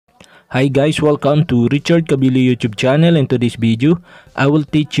Hi guys, welcome to Richard Cabile YouTube channel. In today's video, I will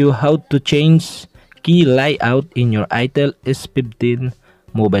teach you how to change key layout in your ITel S15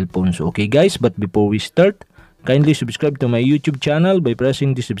 mobile phones. Okay guys, but before we start, kindly subscribe to my YouTube channel by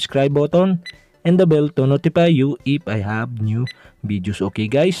pressing the subscribe button and the bell to notify you if I have new videos.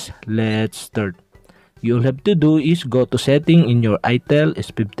 Okay guys, let's start. You'll have to do is go to setting in your ITel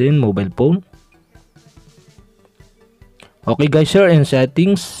S15 mobile phone. Okay guys, here in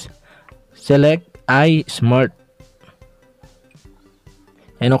settings, select iSmart.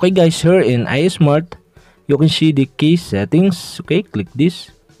 And okay guys, here in iSmart, you can see the key settings. Okay, click this.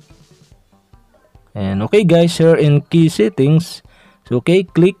 And okay guys, here in key settings, so okay,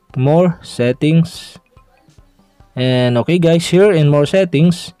 click more settings. And okay guys, here in more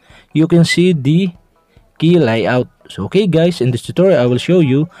settings, you can see the key layout. So okay guys, in this tutorial, I will show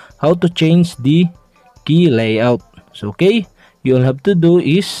you how to change the key layout. So okay, you'll have to do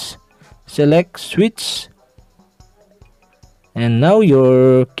is select switch, and now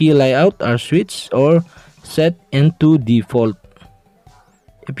your key layout are switched or set into default.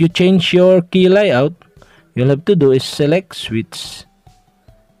 If you change your key layout, you'll have to do is select switch.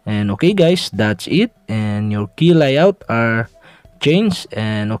 And okay guys, that's it, and your key layout are changed.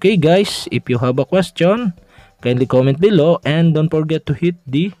 And okay guys, if you have a question, kindly comment below, and don't forget to hit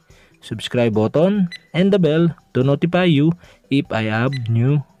the subscribe button and the bell to notify you if I have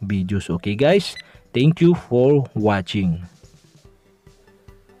new videos. Okay guys, thank you for watching.